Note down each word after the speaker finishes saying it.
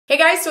Hey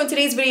guys, so in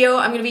today's video,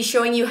 I'm gonna be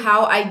showing you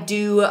how I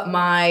do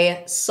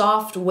my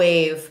soft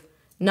wave,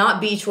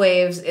 not beach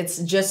waves, it's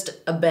just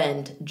a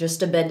bend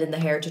in the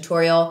hair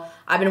tutorial.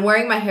 I've been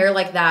wearing my hair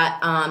like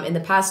that in the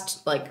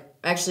past,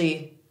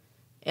 actually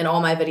in all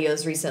my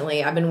videos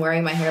recently, I've been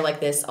wearing my hair like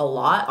this a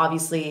lot.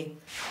 Obviously,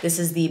 this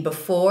is the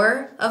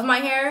before of my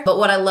hair, but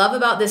what I love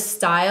about this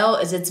style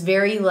is it's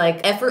very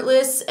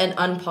effortless and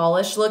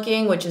unpolished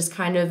looking, which is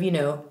kind of, you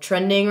know,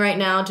 trending right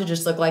now to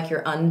just look like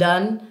you're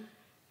undone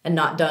and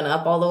not done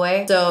up all the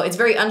way. So it's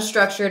very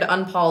unstructured,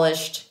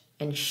 unpolished,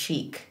 and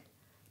chic,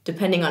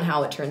 depending on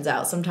how it turns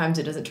out. Sometimes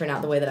it doesn't turn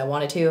out the way that I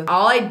want it to.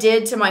 All I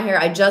did to my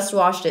hair, I just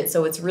washed it,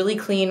 so it's really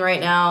clean right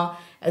now.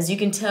 As you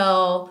can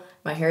tell,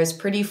 my hair is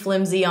pretty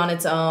flimsy on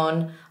its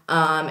own.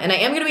 And I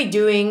am gonna be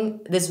doing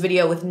this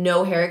video with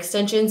no hair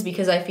extensions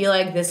because I feel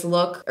like this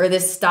look, or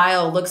this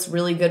style looks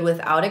really good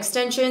without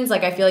extensions.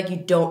 Like I feel like you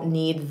don't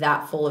need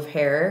that full of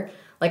hair.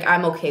 Like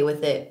I'm okay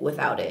with it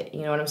without it,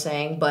 you know what I'm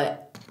saying?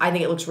 But I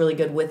think it looks really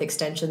good with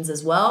extensions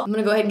as well. I'm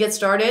gonna go ahead and get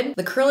started.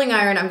 The curling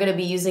iron I'm gonna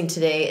be using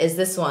today is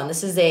this one.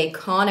 This is a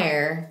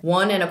ConAir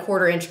 1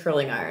 1/4 inch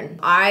curling iron.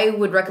 I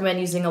would recommend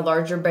using a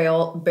larger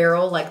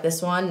barrel like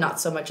this one, not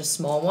so much a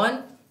small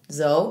one.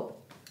 Zoe,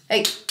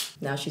 hey,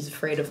 now she's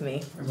afraid of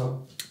me.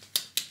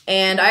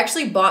 And I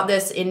actually bought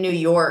this in New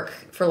York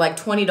for like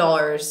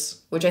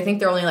 $20, which I think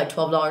they're only like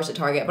 $12 at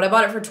Target, but I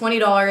bought it for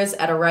 $20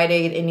 at a Rite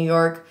Aid in New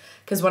York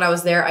because when I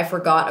was there, I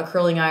forgot a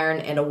curling iron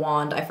and a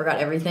wand. I forgot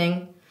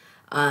everything.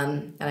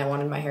 And I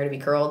wanted my hair to be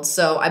curled.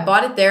 So I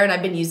bought it there and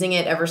I've been using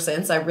it ever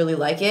since. I really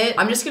like it.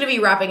 I'm just gonna be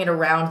wrapping it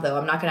around though.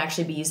 I'm not gonna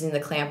actually be using the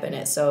clamp in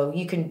it. So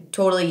you can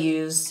totally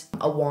use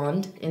a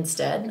wand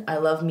instead. I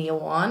love me a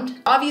wand.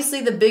 Obviously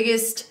the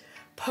biggest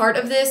part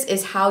of this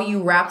is how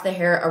you wrap the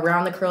hair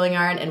around the curling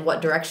iron and what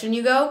direction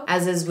you go,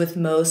 as is with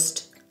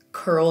most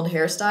curled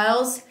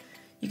hairstyles.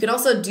 You can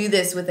also do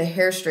this with a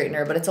hair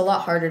straightener, but it's a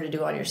lot harder to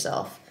do on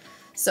yourself.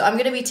 So I'm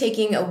gonna be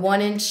taking a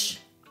 1 inch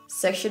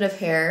section of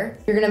hair.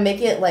 You're gonna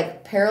make it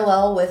like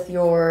parallel with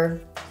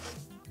your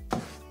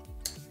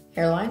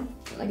hairline,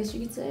 I guess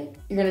you could say.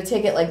 You're gonna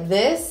take it like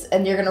this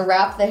and you're gonna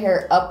wrap the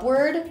hair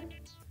upward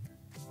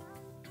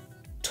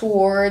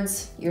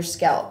towards your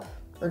scalp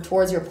or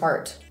towards your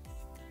part.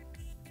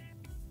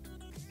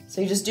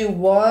 So you just do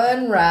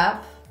one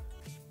wrap,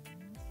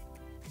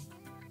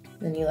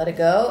 then you let it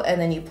go and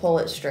then you pull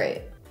it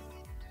straight.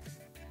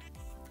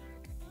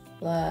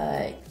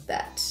 Like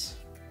that.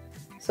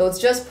 So it's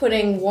just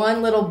putting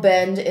one little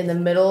bend in the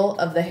middle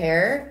of the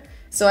hair.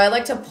 So I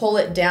like to pull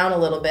it down a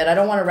little bit. I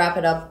don't want to wrap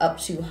it up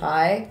too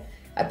high.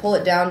 I pull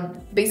it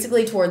down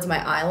basically towards my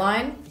eye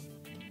line.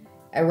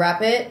 I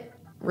wrap it,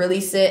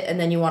 release it, and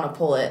then you want to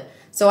pull it.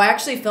 So I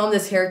actually filmed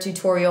this hair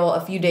tutorial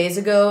a few days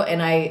ago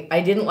and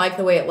I didn't like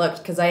the way it looked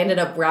because I ended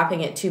up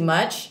wrapping it too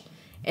much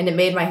and it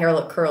made my hair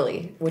look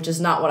curly, which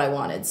is not what I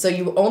wanted. So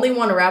you only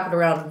want to wrap it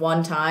around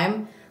one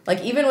time.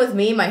 Like even with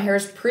me, my hair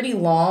is pretty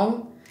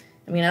long.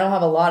 I mean, I don't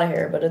have a lot of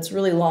hair, but it's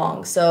really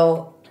long.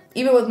 So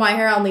even with my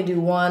hair, I only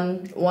do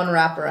one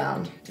wrap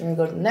around. I'm gonna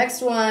go to the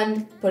next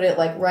one, put it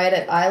like right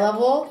at eye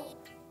level,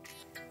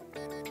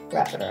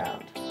 wrap it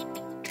around.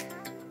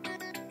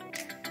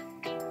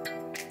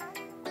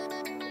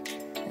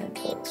 And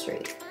pull it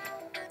straight.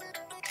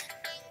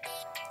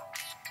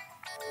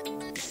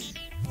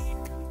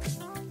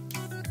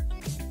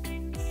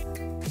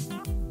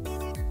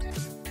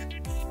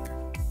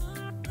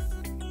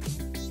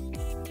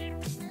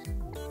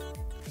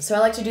 So I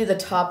like to do the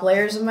top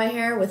layers of my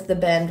hair with the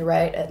bend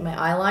right at my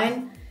eye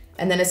line.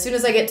 And then as soon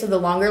as I get to the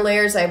longer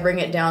layers, I bring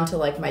it down to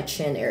like my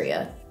chin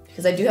area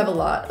because I do have a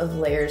lot of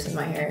layers in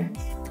my hair.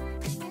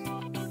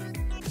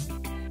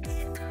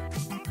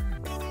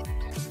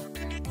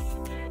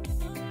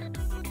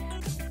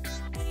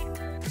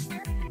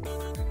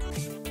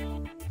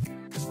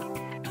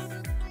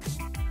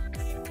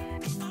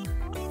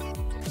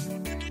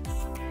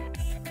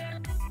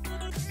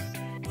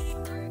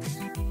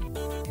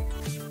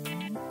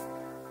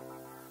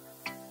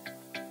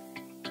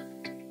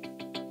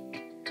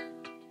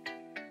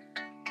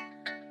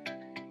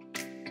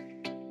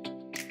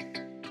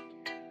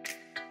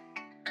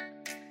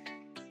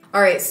 All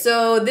right,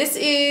 so this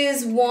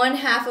is one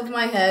half of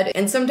my head,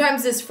 and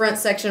sometimes this front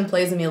section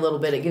plays with me a little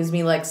bit. It gives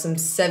me like some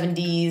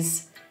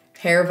 70s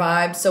hair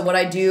vibe. So what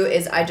I do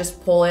is I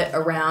just pull it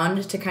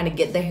around to kind of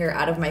get the hair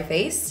out of my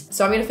face.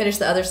 So I'm gonna finish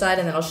the other side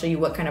and then I'll show you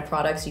what kind of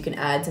products you can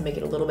add to make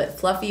it a little bit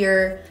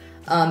fluffier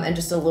and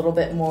just a little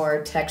bit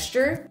more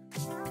texture.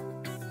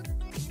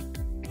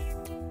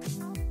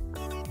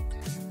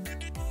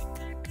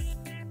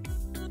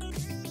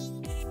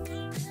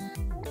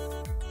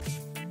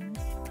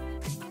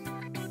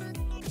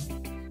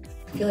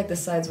 I feel like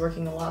this side's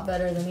working a lot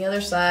better than the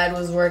other side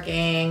was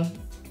working.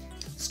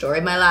 Story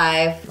of my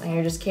life. My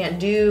hair just can't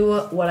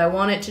do what I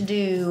want it to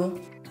do.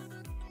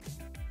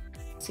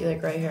 See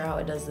like right here how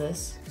it does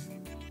this?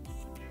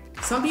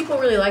 Some people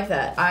really like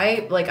that.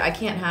 I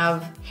can't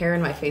have hair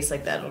in my face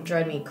like that. It'll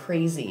drive me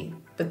crazy.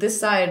 But this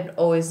side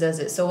always does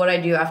it. So what I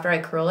do after I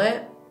curl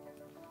it,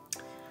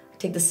 I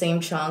take the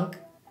same chunk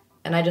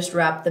and I just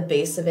wrap the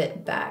base of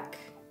it back.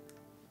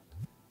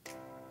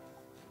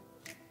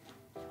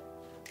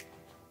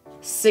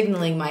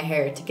 signaling my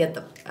hair to get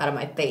out of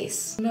my face.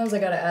 Sometimes I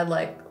gotta add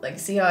like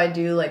see how I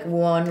do like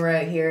one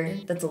right here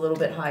that's a little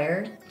bit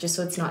higher, just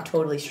so it's not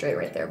totally straight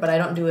right there, but I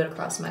don't do it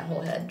across my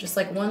whole head, just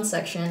like one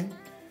section.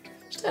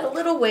 Just add a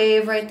little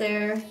wave right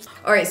there.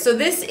 All right, so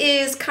this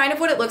is kind of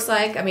what it looks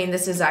like. I mean,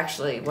 this is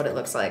actually what it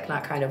looks like,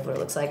 not kind of what it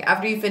looks like.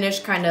 After you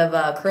finish kind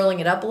of curling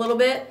it up a little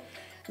bit.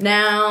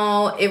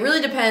 Now, it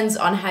really depends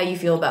on how you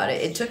feel about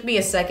it. It took me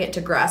a second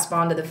to grasp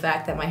onto the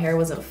fact that my hair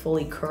wasn't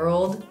fully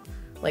curled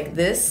like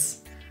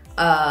this,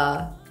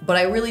 but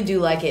I really do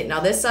like it.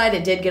 Now this side,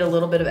 it did get a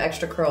little bit of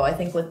extra curl, I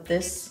think with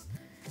this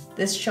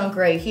chunk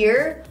right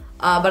here,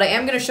 but I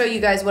am gonna show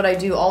you guys what I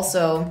do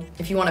also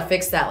if you wanna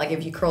fix that, like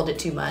if you curled it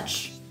too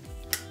much.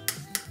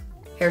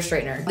 Hair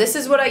straightener. This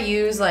is what I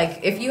use, like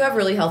if you have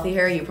really healthy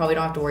hair, you probably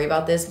don't have to worry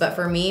about this, but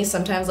for me,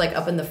 sometimes like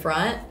up in the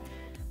front,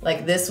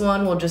 like this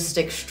one will just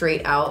stick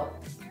straight out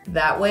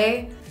that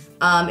way.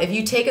 If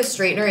you take a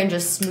straightener and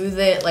just smooth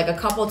it like a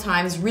couple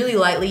times really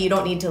lightly, you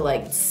don't need to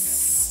like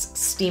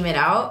steam it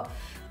out,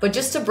 but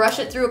just to brush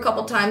it through a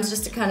couple times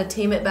just to kind of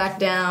tame it back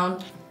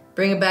down,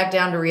 bring it back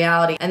down to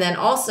reality. And then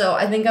also,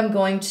 I think I'm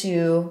going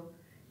to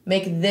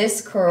make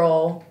this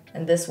curl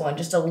and this one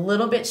just a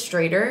little bit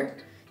straighter.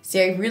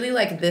 See, I really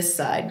like this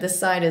side. This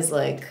side is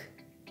like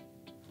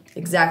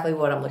exactly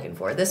what I'm looking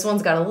for. This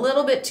one's got a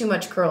little bit too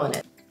much curl in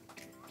it.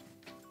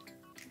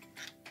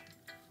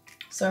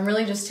 So I'm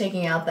really just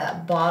taking out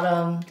that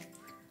bottom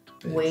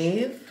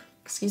wave.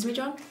 Excuse me,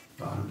 John?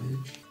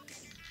 Bottom edge.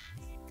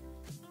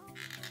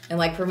 And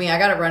like for me, I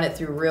gotta run it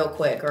through real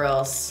quick or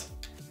else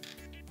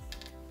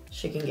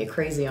she can get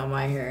crazy on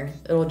my hair.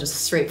 It'll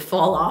just straight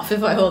fall off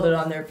if I hold it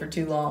on there for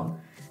too long.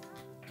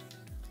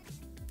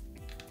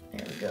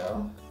 There we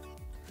go.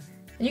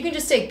 And you can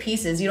just take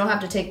pieces. You don't have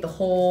to take the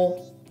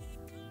whole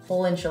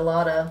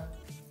enchilada.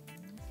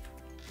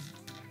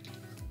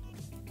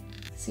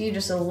 See,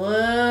 just a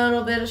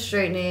little bit of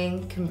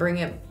straightening can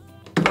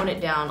tone it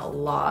down a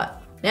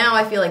lot. Now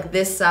I feel like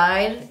this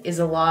side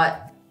is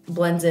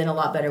blends in a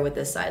lot better with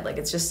this side. Like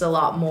it's just a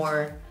lot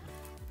more,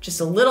 just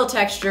a little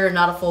texture,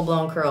 not a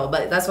full-blown curl.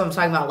 But that's what I'm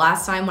talking about.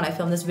 Last time when I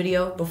filmed this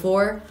video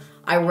before,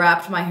 I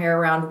wrapped my hair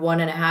around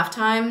 1.5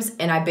 times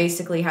and I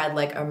basically had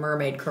like a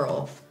mermaid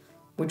curl,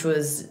 which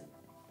was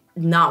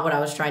not what I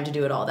was trying to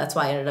do at all. That's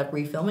why I ended up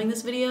refilming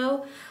this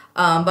video.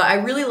 But I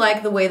really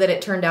like the way that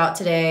it turned out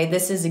today.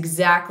 This is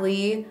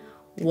exactly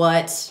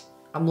what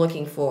I'm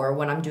looking for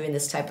when I'm doing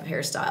this type of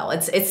hairstyle.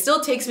 It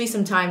still takes me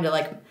some time to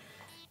like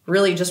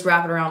really just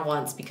wrap it around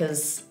once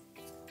because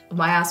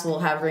my ass will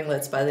have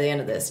ringlets by the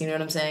end of this. You know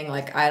what I'm saying?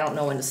 Like I don't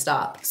know when to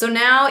stop. So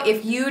now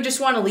if you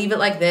just want to leave it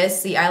like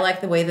this, see, I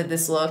like the way that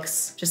this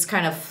looks, just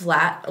kind of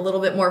flat, a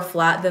little bit more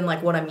flat than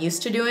like what I'm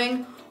used to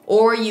doing.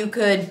 Or you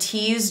could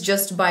tease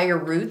just by your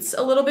roots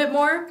a little bit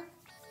more.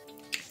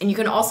 And you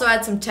can also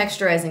add some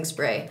texturizing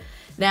spray.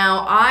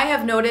 Now, I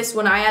have noticed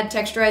when I add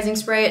texturizing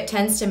spray, it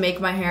tends to make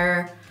my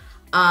hair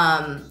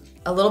a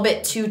little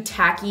bit too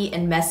tacky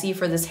and messy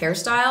for this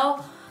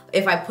hairstyle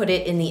if I put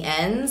it in the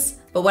ends.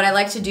 But what I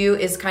like to do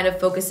is kind of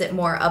focus it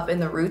more up in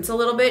the roots a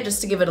little bit,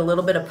 just to give it a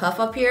little bit of puff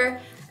up here,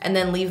 and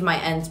then leave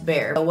my ends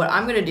bare. So what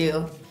I'm gonna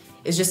do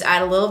is just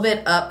add a little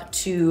bit up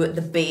to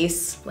the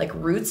base, like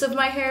roots of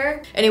my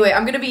hair. Anyway,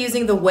 I'm gonna be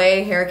using the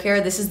Ouai hair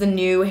care. This is the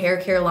new hair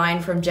care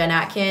line from Jen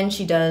Atkin.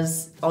 She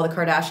does all the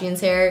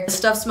Kardashians' hair. The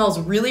stuff smells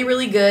really,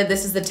 really good.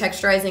 This is the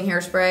texturizing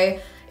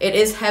hairspray. It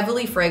is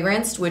heavily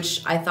fragranced,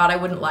 which I thought I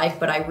wouldn't like,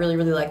 but I really,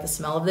 really like the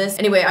smell of this.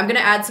 Anyway, I'm gonna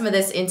add some of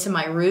this into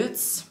my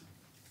roots.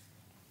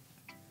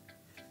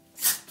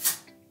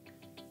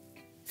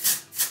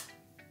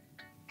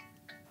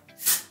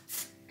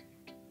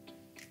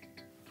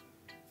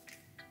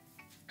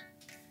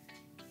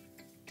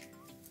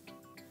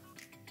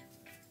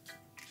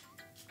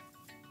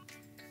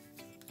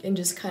 And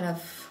just kind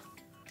of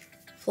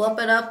fluff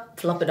it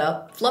up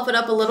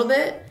a little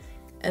bit.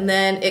 And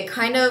then it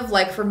kind of,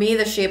 like for me,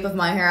 the shape of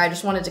my hair, I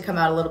just want it to come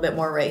out a little bit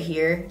more right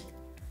here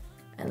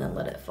and then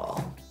let it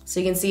fall. So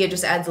you can see it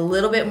just adds a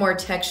little bit more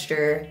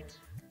texture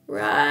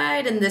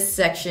right in this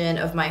section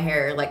of my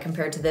hair, like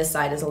compared to this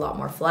side is a lot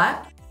more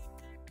flat.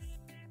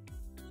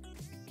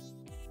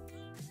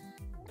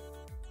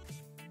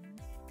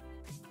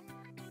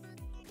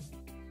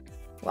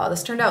 Wow,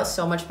 this turned out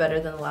so much better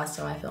than the last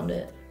time I filmed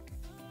it.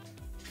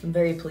 I'm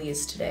very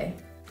pleased today.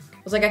 I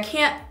was like, I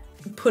can't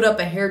put up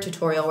a hair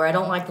tutorial where I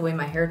don't like the way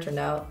my hair turned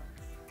out,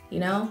 you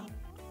know?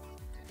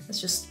 It's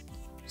just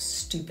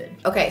stupid.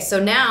 Okay,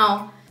 so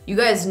now you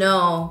guys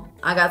know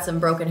I got some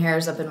broken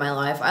hairs up in my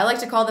life. I like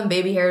to call them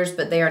baby hairs,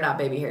 but they are not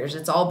baby hairs.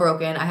 It's all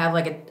broken. I have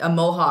like a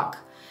mohawk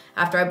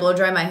after I blow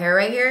dry my hair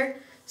right here.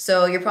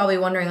 So you're probably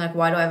wondering like,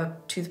 why do I have a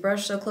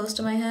toothbrush so close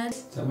to my head?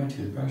 Is that my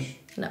toothbrush?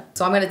 No.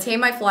 So I'm gonna tame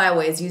my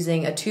flyaways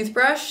using a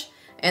toothbrush,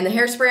 and the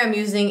hairspray I'm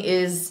using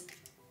is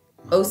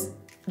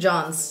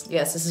John's.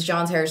 Yes, this is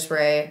John's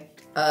hairspray,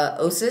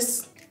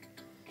 Osis.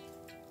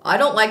 I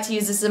don't like to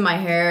use this in my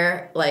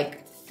hair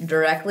like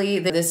directly.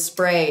 This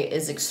spray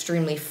is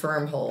extremely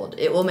firm hold.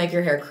 It will make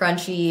your hair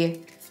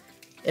crunchy.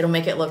 It'll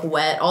make it look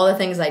wet. All the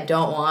things I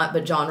don't want,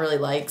 but John really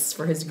likes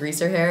for his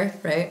greaser hair,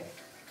 right?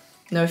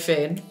 No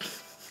shade.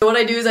 So what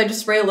I do is I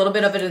just spray a little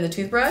bit of it in the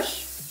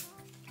toothbrush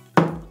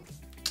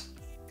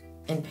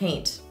and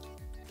paint.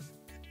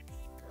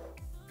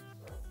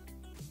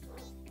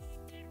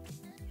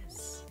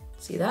 Yes.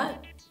 See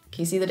that?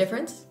 Can you see the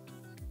difference?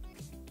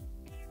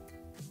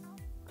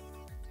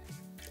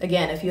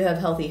 Again, if you have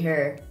healthy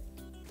hair,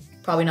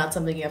 probably not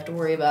something you have to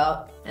worry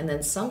about. And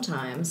then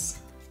sometimes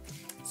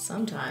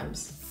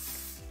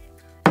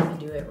I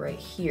do it right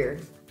here.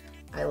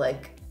 I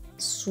like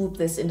swoop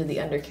this into the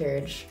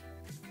undercarriage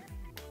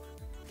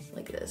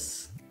like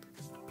this.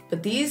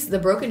 But these, the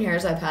broken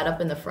hairs I've had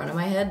up in the front of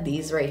my head,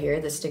 these right here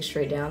that stick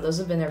straight down, those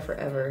have been there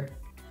forever.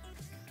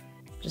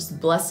 Just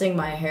blessing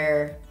my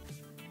hair,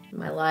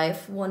 my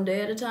life one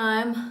day at a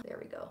time. There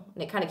we go.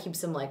 And it kind of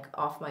keeps them like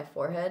off my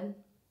forehead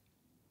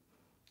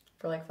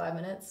for like 5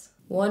 minutes.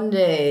 One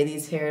day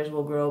these hairs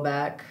will grow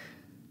back.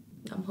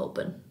 I'm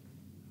hoping.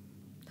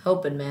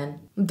 Hoping, man.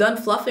 I'm done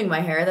fluffing my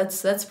hair.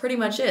 That's pretty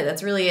much it.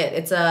 That's really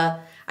it.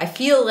 I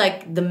feel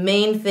like the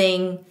main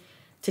thing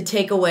to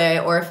take away,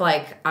 or if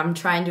like I'm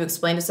trying to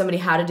explain to somebody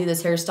how to do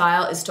this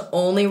hairstyle, is to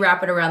only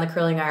wrap it around the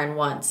curling iron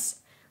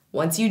once.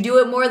 Once you do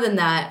it more than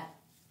that,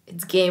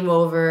 it's game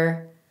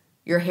over.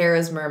 Your hair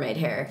is mermaid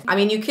hair. I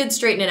mean, you could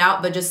straighten it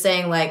out, but just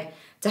saying like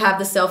to have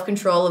the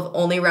self-control of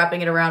only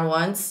wrapping it around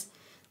once,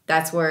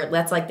 that's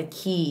like the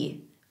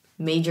key,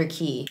 major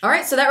key. All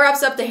right, so that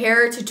wraps up the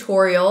hair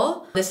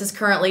tutorial. This is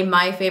currently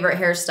my favorite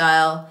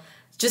hairstyle.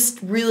 Just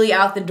really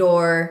out the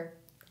door,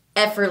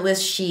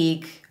 effortless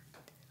chic.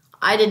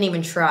 I didn't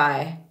even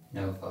try.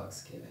 No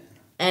fucks given.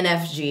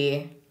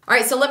 NFG. All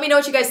right, so let me know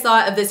what you guys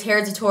thought of this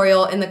hair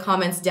tutorial in the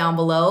comments down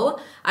below.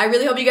 I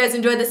really hope you guys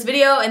enjoyed this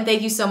video, and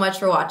thank you so much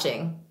for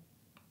watching.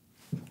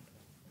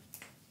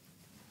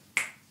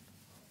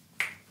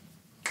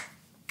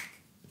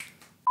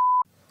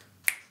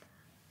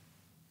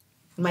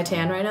 Am I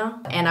tan right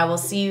now? And I will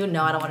see you.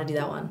 No, I don't want to do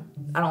that one.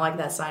 I don't like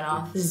that sign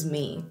off. This is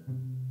me.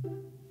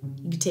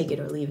 You can take it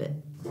or leave it.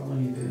 Follow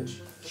you,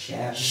 bitch.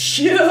 Shaft.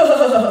 Shut.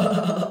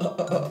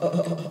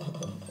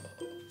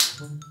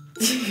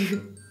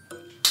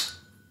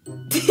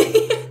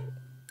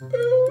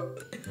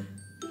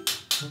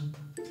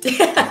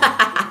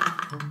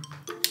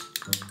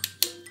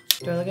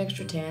 Do I look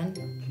extra tan?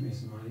 Give me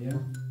some audio.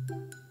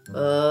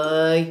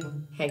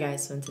 Hey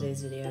guys, so in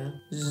today's video,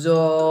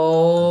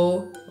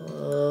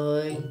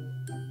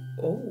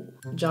 oh,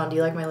 John, do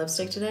you like my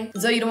lipstick today?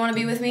 Zoe, you don't want to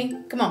be with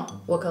me? Come on.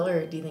 What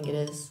color do you think it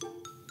is?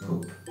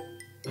 Poop.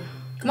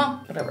 Come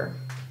on. Whatever.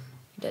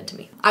 You're dead to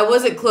me. I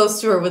wasn't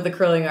close to her with the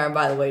curling iron,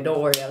 by the way.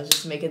 Don't worry, I was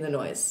just making the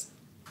noise.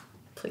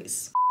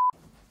 Please.